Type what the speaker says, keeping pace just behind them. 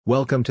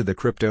Welcome to the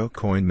Crypto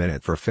Coin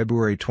Minute for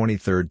February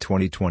 23,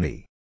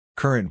 2020.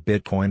 Current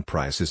Bitcoin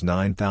price is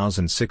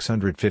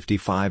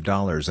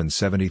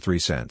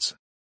 $9,655.73.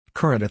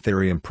 Current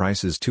Ethereum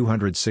price is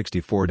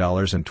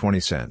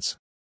 $264.20.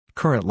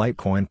 Current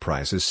Litecoin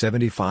price is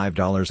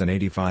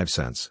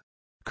 $75.85.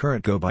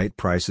 Current GoByte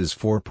price is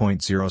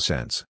 4.0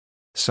 cents.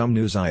 Some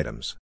news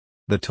items.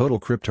 The total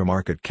crypto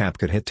market cap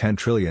could hit $10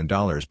 trillion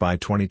by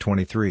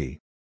 2023.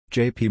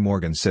 JP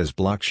Morgan says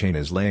blockchain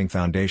is laying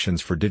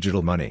foundations for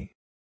digital money.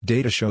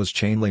 Data shows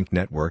Chainlink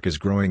Network is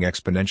growing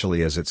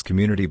exponentially as its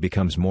community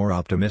becomes more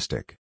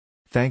optimistic.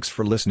 Thanks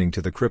for listening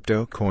to the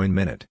Crypto Coin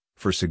Minute.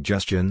 For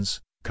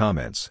suggestions,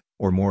 comments,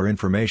 or more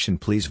information,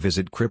 please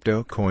visit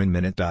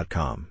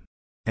cryptocoinminute.com.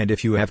 And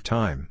if you have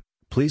time,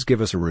 please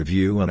give us a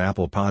review on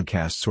Apple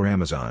Podcasts or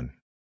Amazon.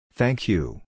 Thank you.